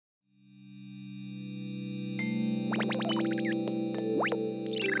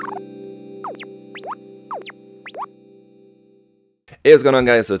Hey, what's going on,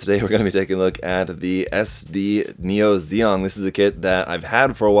 guys? So today we're going to be taking a look at the SD Neo Zeong. This is a kit that I've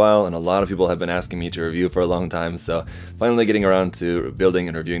had for a while and a lot of people have been asking me to review for a long time, so finally getting around to building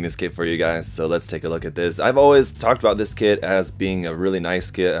and reviewing this kit for you guys. So let's take a look at this. I've always talked about this kit as being a really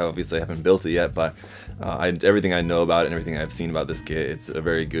nice kit. Obviously I haven't built it yet, but everything I know about it and everything I've seen about this kit, it's a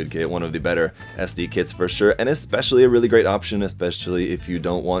very good kit, one of the better SD kits for sure, and especially a really great option, especially if you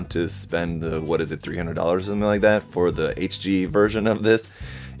don't want to spend the, what is it, $300 or something like that for the HG version of this.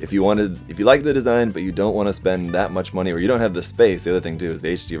 If you like the design but you don't want to spend that much money, or you don't have the space, the other thing too is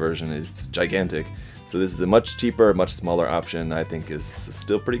the HG version is gigantic. So this is a much cheaper, much smaller option. I think is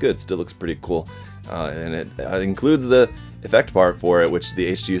still pretty good, still looks pretty cool. And it includes the effect part for it, which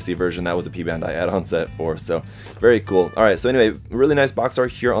the HGUC version, that was a P-Bandai add-on set for, so very cool. Alright, so anyway, really nice box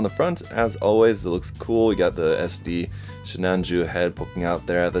art here on the front, as always. It looks cool. We got the SD Sinanju head poking out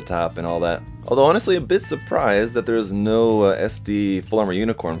there at the top and all that. Although honestly a bit surprised that there's no SD Full Armor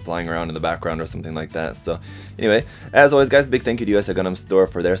Unicorn flying around in the background or something like that. So anyway, as always guys, big thank you to USA Gundam Store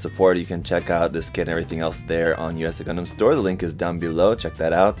for their support. You can check out this kit and everything else there on USA Gundam Store. The link is down below. Check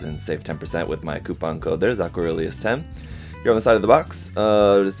that out and save 10% with my coupon code there, ZakuAurelius10. Here on the side of the box,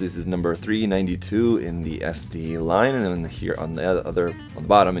 this is number 392 in the SD line, and then here on the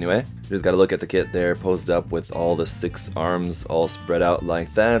bottom anyway, you just got to look at the kit there, posed up with all the 6 arms all spread out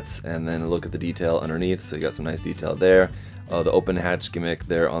like that, and then look at the detail underneath. So you got some nice detail there. The open hatch gimmick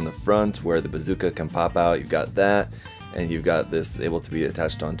there on the front where the bazooka can pop out, you've got that. And you've got this able to be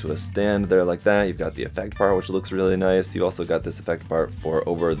attached onto a stand there like that. You've got the effect part, which looks really nice. You also got this effect part for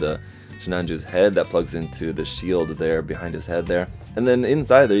over the Sinanju's head that plugs into the shield there behind his head there. And then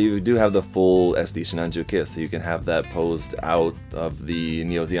inside there you do have the full SD Sinanju kit, so you can have that posed out of the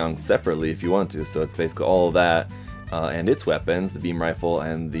Neo Zeong separately if you want to. So it's basically all of that and its weapons, the beam rifle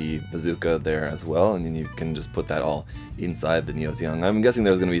and the bazooka there as well, and then you can just put that all inside the Neo Zeong. I'm guessing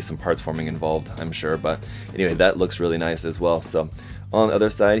there's going to be some parts forming involved, I'm sure, but anyway, that looks really nice as well. So on the other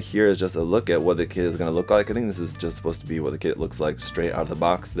side here is just a look at what the kit is going to look like. I think this is just supposed to be what the kit looks like straight out of the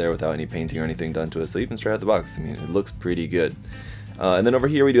box there without any painting or anything done to it. So even straight out of the box, I mean, it looks pretty good. And then over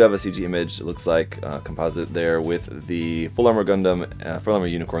here we do have a CG image. It looks like composite there with the Full Armor Gundam, Full Armor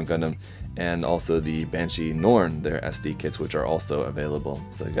Unicorn Gundam, and also the Banshee Norn, their SD kits, which are also available.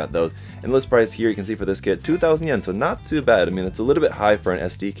 So you got those. And list price here you can see for this kit, 2,000 yen, so not too bad. I mean, it's a little bit high for an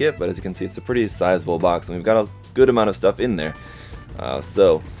SD kit, but as you can see, it's a pretty sizable box, and we've got a good amount of stuff in there.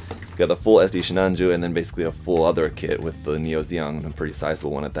 So we've got the full SD Sinanju and then basically a full other kit with the Neo Zeong, a pretty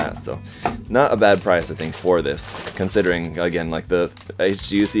sizable one at that. So not a bad price, I think, for this, considering, again, like the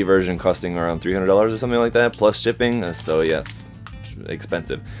HGUC version costing around $300 or something like that, plus shipping. So yes,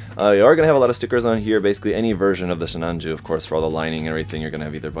 expensive. You are going to have a lot of stickers on here. Basically any version of the Sinanju, of course, for all the lining and everything, you're going to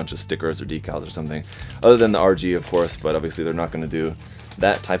have either a bunch of stickers or decals or something, other than the RG, of course, but obviously they're not going to do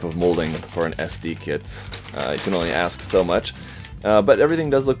that type of molding for an SD kit. You can only ask so much. But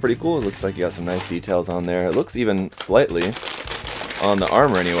everything does look pretty cool. It looks like you got some nice details on there. It looks even slightly, on the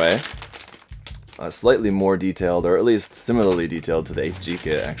armor anyway, slightly more detailed, or at least similarly detailed to the HG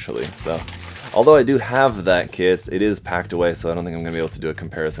kit actually. So, although I do have that kit, it is packed away, so I don't think I'm going to be able to do a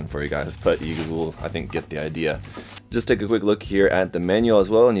comparison for you guys, but you will, I think, get the idea. Just take a quick look here at the manual as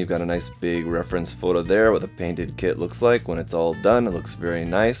well, and you've got a nice big reference photo there what the painted kit looks like when it's all done. It looks very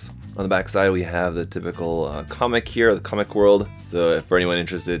nice. On the back side we have the typical comic here, the comic world. So for anyone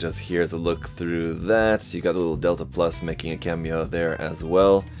interested, just here's a look through that. You got the little Delta Plus making a cameo there as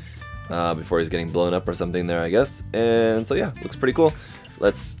well, before he's getting blown up or something there, I guess. And so yeah, looks pretty cool.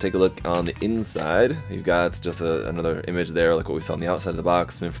 Let's take a look on the inside. You've got just another image there, like what we saw on the outside of the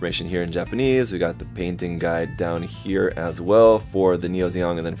box. Some information here in Japanese. We got the painting guide down here as well for the Neo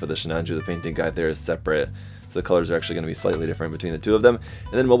Zeong, and then for the Sinanju, the painting guide there is separate. So the colors are actually going to be slightly different between the two of them.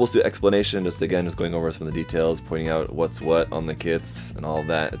 And then mobile suit explanation, just again, just going over some of the details, pointing out what's what on the kits and all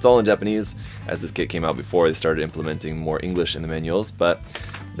that. It's all in Japanese, as this kit came out before they started implementing more English in the manuals, but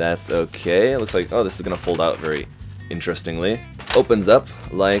that's okay. It looks like, oh, this is going to fold out very interestingly. Opens up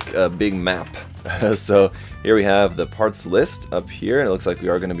like a big map. So here we have the parts list up here, and it looks like we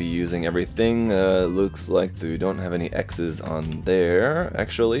are going to be using everything. Looks like we don't have any X's on there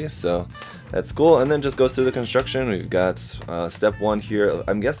actually, so that's cool. And then just goes through the construction. We've got step 1 here.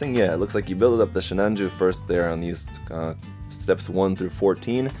 I'm guessing, yeah, it looks like you build up the Sinanju first there on these steps 1 through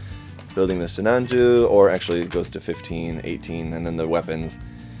 14, building the Sinanju, or actually it goes to 15, 18, and then the weapons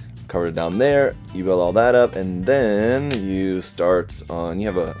covered down there. You build all that up, and then you start on, you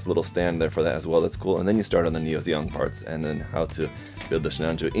have a little stand there for that as well, that's cool. And then you start on the Neo Zeong parts and then how to build the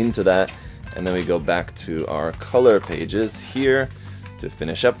Sinanju into that. And then we go back to our color pages here to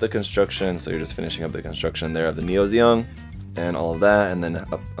finish up the construction. So you're just finishing up the construction there of the Neo Zeong. and all of that, and then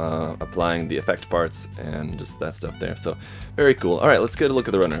applying the effect parts and just that stuff there. So very cool. All right, let's get a look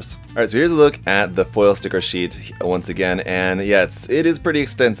at the runners. All right, so here's a look at the foil sticker sheet once again, and yeah, it is pretty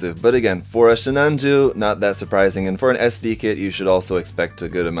extensive, but again, for a Sinanju, not that surprising, and for an SD kit, you should also expect a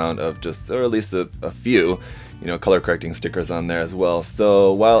good amount of just, or at least a few, you know, color correcting stickers on there as well.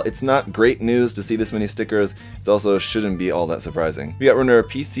 So while it's not great news to see this many stickers, it also shouldn't be all that surprising. We got runner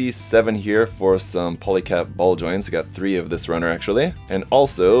PC7 here for some polycap ball joints. We got 3 of this runner actually, and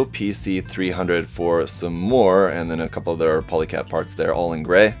also PC300 for some more, and then a couple other polycap parts there, all in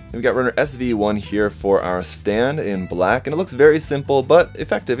gray. And we got runner SV1 here for our stand in black, and it looks very simple but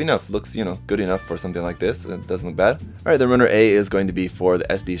effective enough. Looks, you know, good enough for something like this. It doesn't look bad. All right, then runner A is going to be for the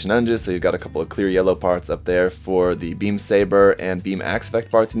SD Sinanju, so you've got a couple of clear yellow parts up there for the beam saber and beam axe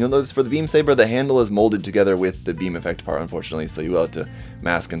effect parts. And you'll notice for the beam saber, the handle is molded together with the beam effect part, unfortunately, so you will have to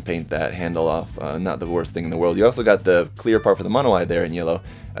mask and paint that handle off. Not the worst thing in the world. You also got the clear part for the mono eye there in yellow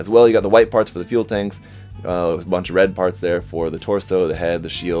as well. You got the white parts for the fuel tanks, a bunch of red parts there for the torso, the head, the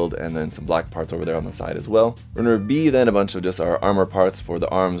shield, and then some black parts over there on the side as well. Runner B, then a bunch of just our armor parts for the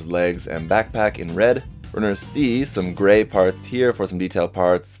arms, legs, and backpack in red. Runner C, some gray parts here for some detail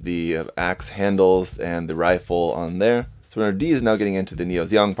parts, the axe handles and the rifle on there. So runner D is now getting into the Neo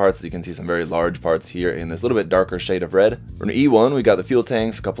Zeong parts, so you can see some very large parts here in this little bit darker shade of red. Runner E1, we got the fuel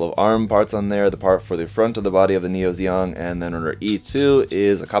tanks, a couple of arm parts on there, the part for the front of the body of the Neo Zeong, and then runner E2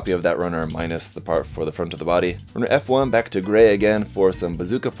 is a copy of that runner minus the part for the front of the body. Runner F1 back to gray again for some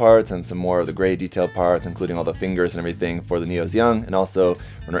bazooka parts and some more of the gray detail parts, including all the fingers and everything for the Neo Zeong, and also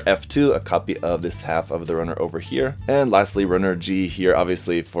runner F2, a copy of this half of the runner over here. And lastly, runner G here,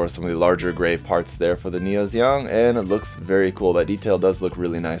 obviously for some of the larger gray parts there for the Neo Zeong, and it looks very cool. That detail does look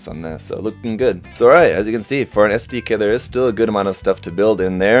really nice on this, so looking good. So alright, as you can see, for an SD kit, there is still a good amount of stuff to build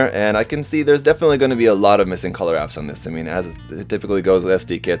in there, and I can see there's definitely going to be a lot of missing color apps on this. I mean, as it typically goes with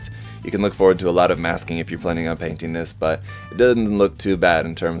SD kits, you can look forward to a lot of masking if you're planning on painting this, but it doesn't look too bad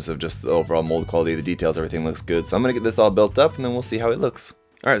in terms of just the overall mold quality, the details, everything looks good. So I'm going to get this all built up, and then we'll see how it looks.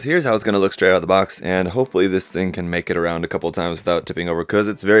 Alright, so here's how it's going to look straight out of the box, and hopefully this thing can make it around a couple times without tipping over, because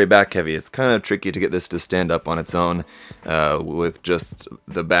it's very back heavy. It's kind of tricky to get this to stand up on its own with just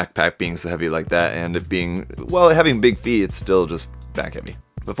the backpack being so heavy like that, and it being, well, having big feet, it's still just back heavy.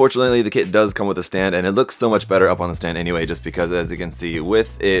 But fortunately, the kit does come with a stand, and it looks so much better up on the stand anyway, just because, as you can see,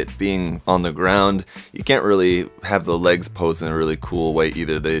 with it being on the ground, you can't really have the legs pose in a really cool way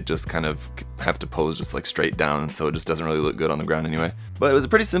either. They just kind of have to pose just like straight down, so it just doesn't really look good on the ground anyway. But it was a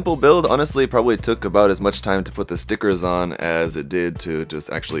pretty simple build. Honestly, probably took about as much time to put the stickers on as it did to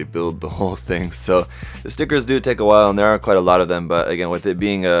just actually build the whole thing. So the stickers do take a while, and there are quite a lot of them, but again, with it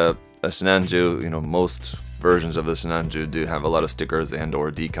being a Sinanju, you know, most versions of the Sinanju do have a lot of stickers and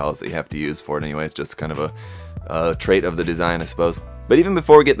or decals that you have to use for it anyway. It's just kind of a trait of the design, I suppose. But even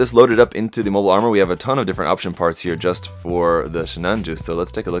before we get this loaded up into the mobile armor, we have a ton of different option parts here just for the Sinanju, so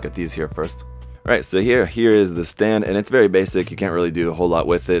let's take a look at these here first. Alright, so here is the stand, and it's very basic. You can't really do a whole lot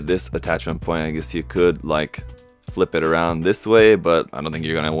with it. This attachment point, I guess you could like flip it around this way, but I don't think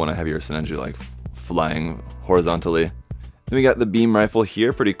you're going to want to have your Sinanju like flying horizontally. Then we got the beam rifle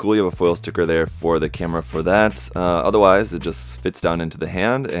here, pretty cool. You have a foil sticker there for the camera for that. Otherwise, it just fits down into the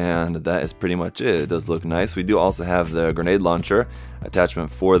hand, and that is pretty much it. It does look nice. We do also have the grenade launcher attachment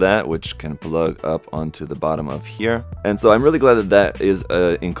for that, which can plug up onto the bottom of here. And so I'm really glad that that is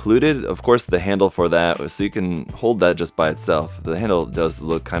included. Of course, the handle for that, so you can hold that just by itself. The handle does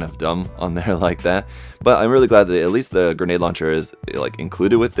look kind of dumb on there like that, but I'm really glad that at least the grenade launcher is like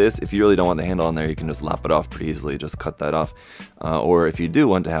included with this. If you really don't want the handle on there, you can just lop it off pretty easily, just cut that off. Or if you do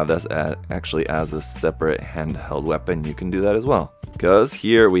want to have this actually as a separate handheld weapon, you can do that as well. Because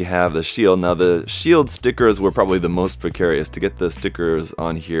here we have the shield. Now the shield stickers were probably the most precarious. To get the stickers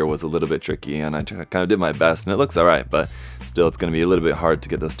on here was a little bit tricky, and I kind of did my best, and it looks alright, but still it's going to be a little bit hard to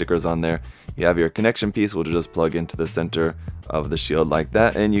get those stickers on there. You have your connection piece, which will just plug into the center of the shield like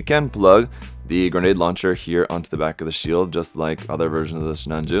that, and you can plug the grenade launcher here onto the back of the shield, just like other versions of the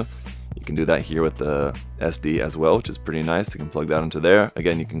Sinanju. You can do that here with the SD as well, which is pretty nice. You can plug that into there.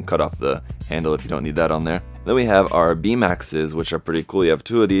 Again, you can cut off the handle if you don't need that on there. Then we have our beam axes, which are pretty cool. You have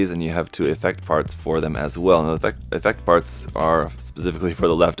two of these, and you have two effect parts for them as well. Now, the effect parts are specifically for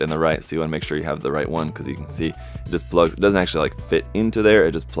the left and the right, so you want to make sure you have the right one, because you can see it just plugs. It doesn't actually like fit into there.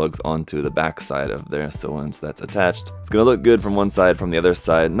 It just plugs onto the back side of there. So once that's attached, it's gonna look good from one side. From the other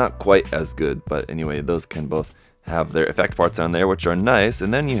side, not quite as good, but anyway, those can both have their effect parts on there, which are nice.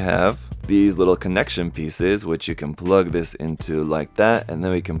 And then you have these little connection pieces, which you can plug this into like that, and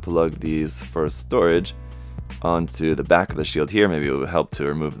then we can plug these for storage onto the back of the shield here. Maybe it will help to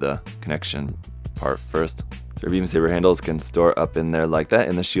remove the connection part first. So your beam saber handles can store up in there like that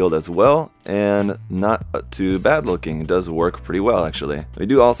in the shield as well, and not too bad looking. It does work pretty well actually. We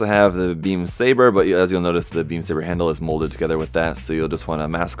do also have the beam saber, but as you'll notice, the beam saber handle is molded together with that, so you'll just want to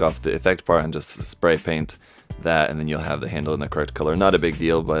mask off the effect part and just spray paint that, and then you'll have the handle in the correct color. Not a big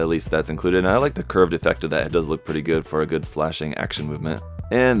deal, but at least that's included. And I like the curved effect of that. It does look pretty good for a good slashing action movement.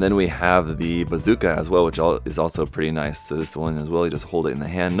 And then we have the bazooka as well, which is also pretty nice. So this one as well, you just hold it in the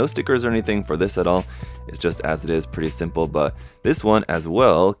hand. No stickers or anything for this at all. It's just as it is, pretty simple. But this one as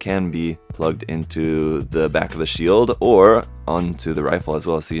well can be plugged into the back of the shield or onto the rifle as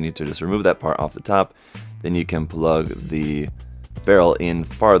well. So you need to just remove that part off the top. Then you can plug the barrel in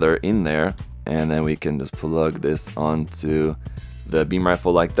farther in there. And then we can just plug this onto the beam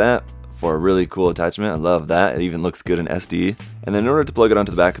rifle like that. For a really cool attachment. I love that. It even looks good in SD. And then in order to plug it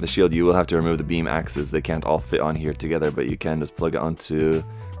onto the back of the shield, you will have to remove the beam axes. They can't all fit on here together, but you can just plug it onto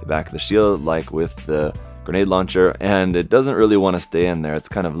the back of the shield like with the grenade launcher, and it doesn't really want to stay in there. It's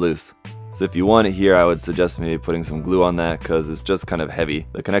kind of loose. So if you want it here, I would suggest maybe putting some glue on that because it's just kind of heavy.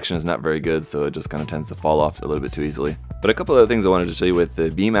 The connection is not very good, so it just kind of tends to fall off a little bit too easily. But a couple other things I wanted to show you with the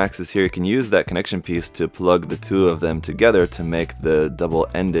beam axis here. You can use that connection piece to plug the two of them together to make the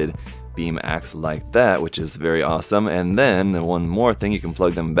double-ended beam axe like that, which is very awesome. And then one more thing, you can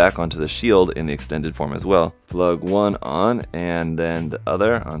plug them back onto the shield in the extended form as well. Plug one on and then the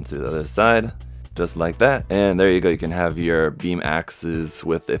other onto the other side, just like that. And there you go, you can have your beam axes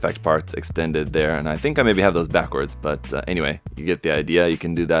with the effect parts extended there. And I think I maybe have those backwards, but anyway, you get the idea. You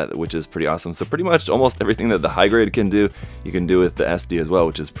can do that, which is pretty awesome. So pretty much almost everything that the high grade can do, you can do with the SD as well,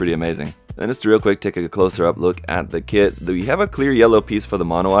 which is pretty amazing. Then just to real quick take a closer up look at the kit. You have a clear yellow piece for the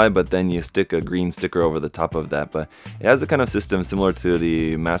mono eye, but then you stick a green sticker over the top of that. But it has a kind of system similar to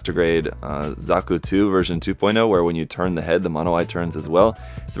the master grade Zaku 2 version 2.0, where when you turn the head, the mono eye turns as well.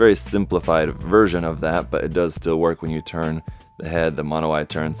 It's a very simplified version of that, but it does still work when you turn the head, the mono eye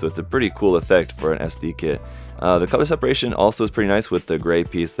turns. So it's a pretty cool effect for an SD kit. The color separation also is pretty nice with the gray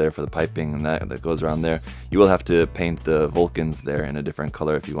piece there for the piping and that goes around there. You will have to paint the Vulcans there in a different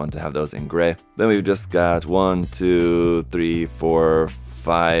color if you want to have those in gray. Then we've just got 1, 2, 3, 4,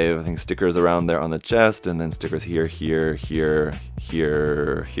 5, I think, stickers around there on the chest, and then stickers here, here, here,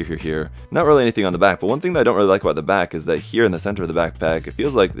 here, here, here, here. Not really anything on the back, but one thing that I don't really like about the back is that here in the center of the backpack, it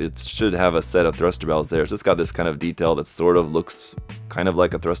feels like it should have a set of thruster bells there. It's just got this kind of detail that sort of looks kind of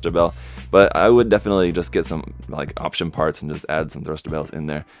like a thruster bell, but I would definitely just get some like option parts and just add some thruster bells in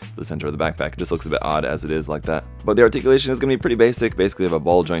there to the center of the backpack. It just looks a bit odd as it is like that. But the articulation is going to be pretty basic. Basically, you have a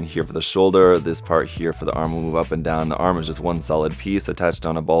ball joint here for the shoulder. This part here for the arm will move up and down. The arm is just one solid piece attached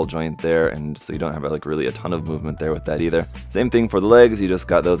on a ball joint there, and so you don't have like really a ton of movement there with that either. Same thing for the legs. You just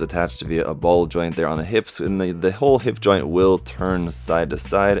got those attached via a ball joint there on the hips, and the whole hip joint will turn side to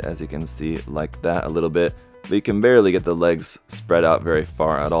side, as you can see, like that a little bit. But you can barely get the legs spread out very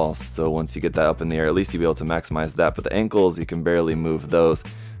far at all, so once you get that up in the air, at least you'll be able to maximize that. But the ankles, you can barely move those,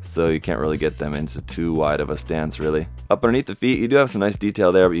 so you can't really get them into too wide of a stance really. Up underneath the feet, you do have some nice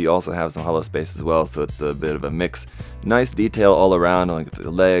detail there, but you also have some hollow space as well, so it's a bit of a mix. Nice detail all around, like the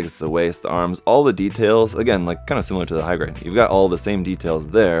legs, the waist, the arms, all the details, again, like kind of similar to the high grade. You've got all the same details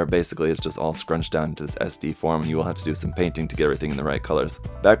there. Basically, it's just all scrunched down to this SD form, and you will have to do some painting to get everything in the right colors.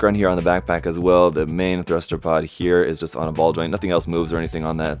 Background here on the backpack as well. The main thruster pod here is just on a ball joint. Nothing else moves or anything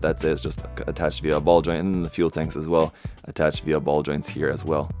on that. That's it. It's just attached via a ball joint, and then the fuel tanks as well, attached via ball joints here as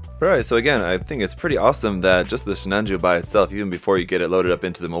well. Alright, so again, I think it's pretty awesome that just the Sinanju by itself, even before you get it loaded up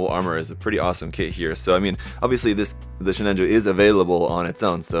into the mobile armor, is a pretty awesome kit here. So I mean, obviously the Sinanju is available on its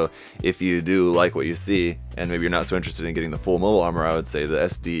own, so if you do like what you see, and maybe you're not so interested in getting the full mobile armor, I would say the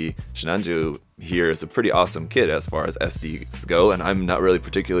SD Sinanju here is a pretty awesome kit as far as SDs go, and I'm not really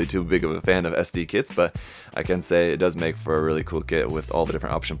particularly too big of a fan of SD kits, but I can say it does make for a really cool kit with all the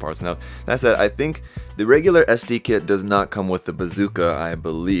different option parts. Now, that said, I think the regular SD kit does not come with the bazooka, I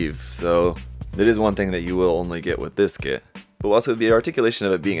believe, so that is one thing that you will only get with this kit. But also the articulation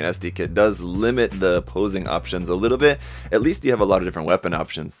of it being an SD kit does limit the posing options a little bit. At least you have a lot of different weapon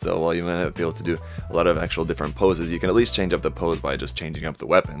options, so while you might not be able to do a lot of actual different poses, you can at least change up the pose by just changing up the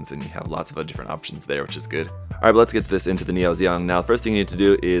weapons, and you have lots of different options there, which is good. Alright, but let's get this into the Neo Zeong. Now, the first thing you need to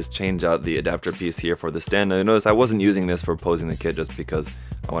do is change out the adapter piece here for the stand. Now, notice I wasn't using this for posing the kit just because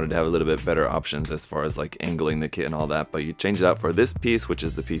I wanted to have a little bit better options as far as like angling the kit and all that, but you change it out for this piece, which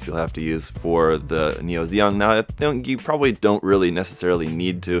is the piece you'll have to use for the Neo Zeong. Now, you probably don't don't really necessarily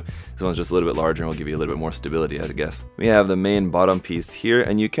need to. This one's just a little bit larger and will give you a little bit more stability, I guess. We have the main bottom piece here,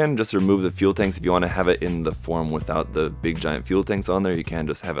 and you can just remove the fuel tanks if you want to have it in the form without the big giant fuel tanks on there. You can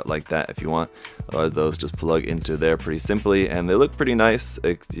just have it like that if you want. Otherwise, those just plug into there pretty simply, and they look pretty nice.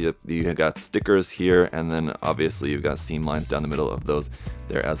 You got stickers here, and then obviously you've got seam lines down the middle of those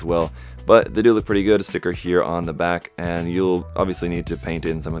there as well. But they do look pretty good. A sticker here on the back, and you'll obviously need to paint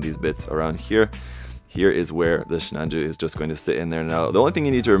in some of these bits around here. Here is where the Sinanju is just going to sit in there. Now, the only thing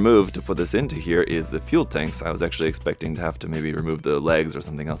you need to remove to put this into here is the fuel tanks. I was actually expecting to have to maybe remove the legs or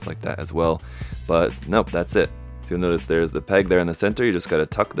something else like that as well, but nope, that's it. So you'll notice there's the peg there in the center. You just got to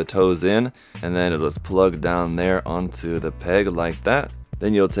tuck the toes in, and then it'll just plug down there onto the peg like that.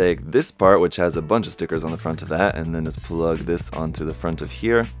 Then you'll take this part, which has a bunch of stickers on the front of that, and then just plug this onto the front of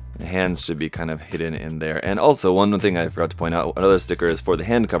here. The hands should be kind of hidden in there. And also, one thing I forgot to point out, another sticker is for the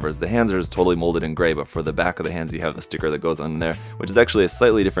hand covers. The hands are just totally molded in gray, but for the back of the hands you have the sticker that goes on there, which is actually a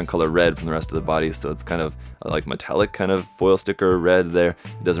slightly different color red from the rest of the body, so it's kind of like metallic kind of foil sticker red there.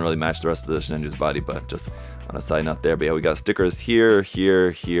 It doesn't really match the rest of the Sinanju's body, but just on a side note there. But yeah, we got stickers here,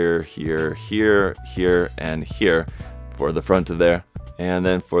 here, here, here, here, here, and here for the front of there. And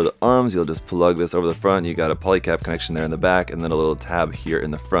then for the arms, you'll just plug this over the front. You got a polycap connection there in the back, and then a little tab here in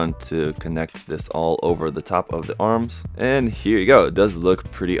the front to connect this all over the top of the arms. And here you go. It does look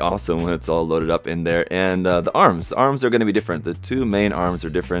pretty awesome when it's all loaded up in there. And the arms are going to be different. The two main arms are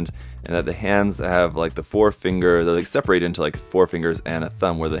different, and that the hands have like the forefinger, they're like separated into like 4 fingers and a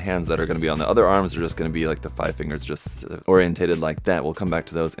thumb, where the hands that are going to be on the other arms are just going to be like the 5 fingers, just orientated like that. We'll come back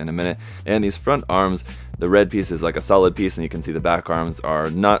to those in a minute. And these front arms, the red piece is like a solid piece, and you can see the back arms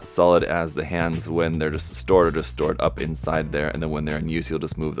are not solid as the hands when they're just stored up inside there, and then when they're in use you'll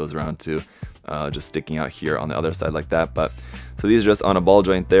just move those around to just sticking out here on the other side like that. But so these are just on a ball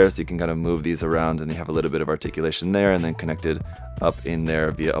joint there, so you can kind of move these around, and you have a little bit of articulation there, and then connected up in there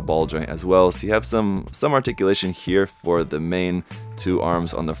via a ball joint as well. So you have some articulation here for the main 2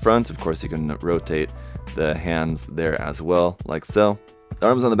 arms on the front. Of course, you can rotate the hands there as well, like so. The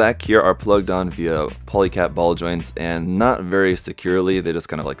arms on the back here are plugged on via polycap ball joints, and not very securely. They just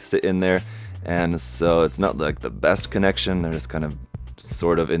kind of like sit in there, and so it's not like the best connection. They're just kind of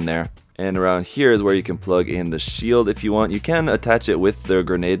sort of in there. And around here is where you can plug in the shield if you want. You can attach it with the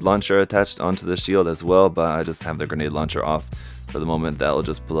grenade launcher attached onto the shield as well, but I just have the grenade launcher off for the moment. That'll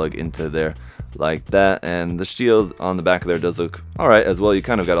just plug into there like that. And the shield on the back there does look alright as well. You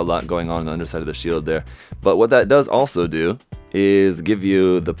kind of got a lot going on the underside of the shield there. But what that does also do is give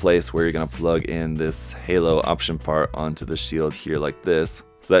you the place where you're going to plug in this halo option part onto the shield here like this.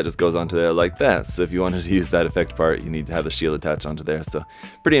 So that just goes onto there like that. So if you wanted to use that effect part, you need to have the shield attached onto there. So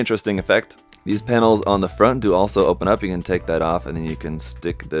pretty interesting effect. These panels on the front do also open up. You can take that off, and then you can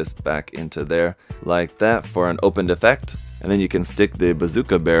stick this back into there like that for an opened effect. And then you can stick the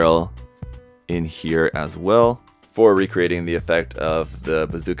bazooka barrel in here as well for recreating the effect of the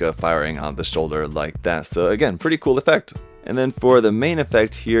bazooka firing on the shoulder like that. So again, pretty cool effect. And then for the main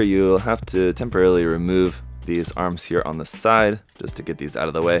effect here, you'll have to temporarily remove these arms here on the side just to get these out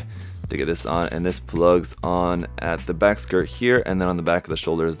of the way to get this on, and this plugs on at the back skirt here, and then on the back of the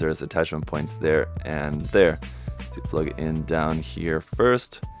shoulders there's attachment points there and there. So you plug in down here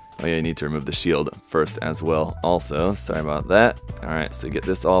first. Oh yeah, you need to remove the shield first as well also, sorry about that. Alright, so get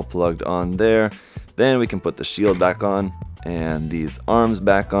this all plugged on there. Then we can put the shield back on, and these arms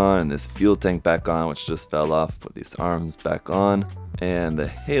back on, and this fuel tank back on, which just fell off. Put these arms back on, and the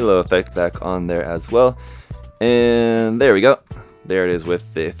halo effect back on there as well. And there we go. There it is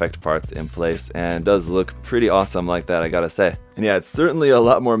with the effect parts in place, and it does look pretty awesome like that, I gotta say. And yeah, it's certainly a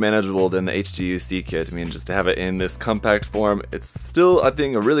lot more manageable than the HGUC kit. I mean, just to have it in this compact form, it's still, I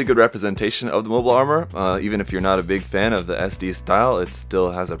think, a really good representation of the mobile armor. Even if you're not a big fan of the SD style, it still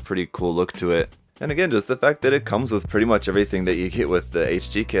has a pretty cool look to it. And again, just the fact that it comes with pretty much everything that you get with the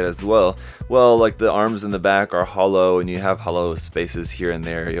HG kit as well. Well, like the arms in the back are hollow, and you have hollow spaces here and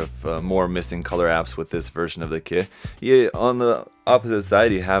there. You have more missing color apps with this version of the kit. On the opposite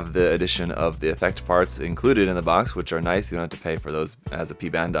side, you have the addition of the effect parts included in the box, which are nice. You don't have to pay for those as a P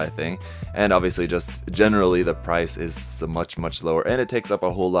Bandai thing. And obviously, just generally, the price is much lower, and it takes up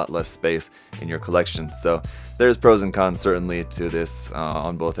a whole lot less space in your collection. So there's pros and cons certainly to this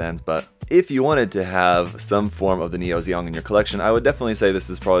on both ends, but if you wanted to have some form of the Neo Zeong in your collection, I would definitely say this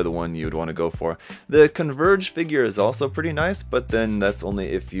is probably the one you would want to go for. The Converge figure is also pretty nice, but then that's only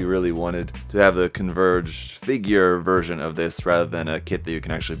if you really wanted to have the Converge figure version of this rather than a kit that you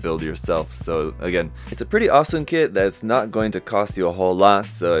can actually build yourself. So again, it's a pretty awesome kit that's not going to cost you a whole lot,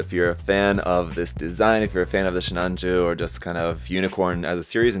 so if you're a fan of this design, if you're a fan of the Sinanju or just kind of Unicorn as a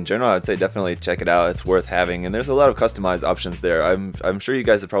series in general, I'd say definitely check it out. It's worth having, and there's a lot of customized options there. I'm sure you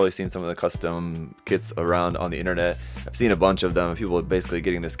guys have probably seen some of the custom kits around on the internet. I've seen a bunch of them, people basically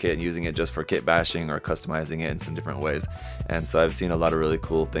getting this kit and using it just for kit bashing or customizing it in some different ways, and so I've seen a lot of really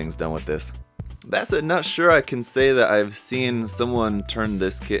cool things done with this. That said, not sure I can say that I've seen someone turn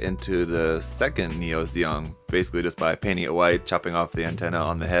this kit into the second Neo Zeong, basically just by painting it white, chopping off the antenna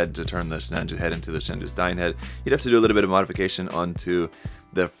on the head to turn the Sinanju head into the Sinanju Stein head. You'd have to do a little bit of modification onto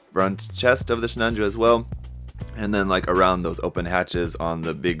the front chest of the Sinanju as well, and then like around those open hatches on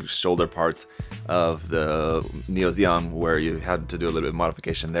the big shoulder parts of the Neo Zeong, where you had to do a little bit of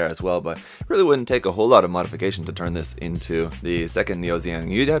modification there as well, but it really wouldn't take a whole lot of modification to turn this into the second Neo Zeong.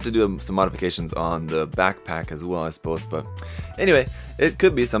 You'd have to do some modifications on the backpack as well, I suppose, but anyway, it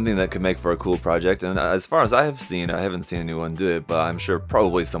could be something that could make for a cool project, and as far as I have seen, I haven't seen anyone do it, but I'm sure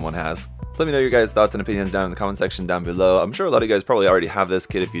probably someone has. So let me know your guys' thoughts and opinions down in the comment section down below. I'm sure a lot of you guys probably already have this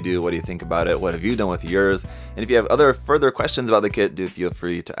kit. If you do, what do you think about it? What have you done with yours? And if you have other further questions about the kit, do feel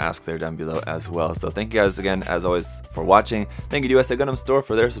free to ask there down below as well. So thank you guys again, as always, for watching. Thank you to USA Gundam Store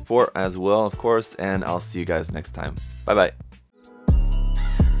for their support as well, of course, and I'll see you guys next time. Bye bye.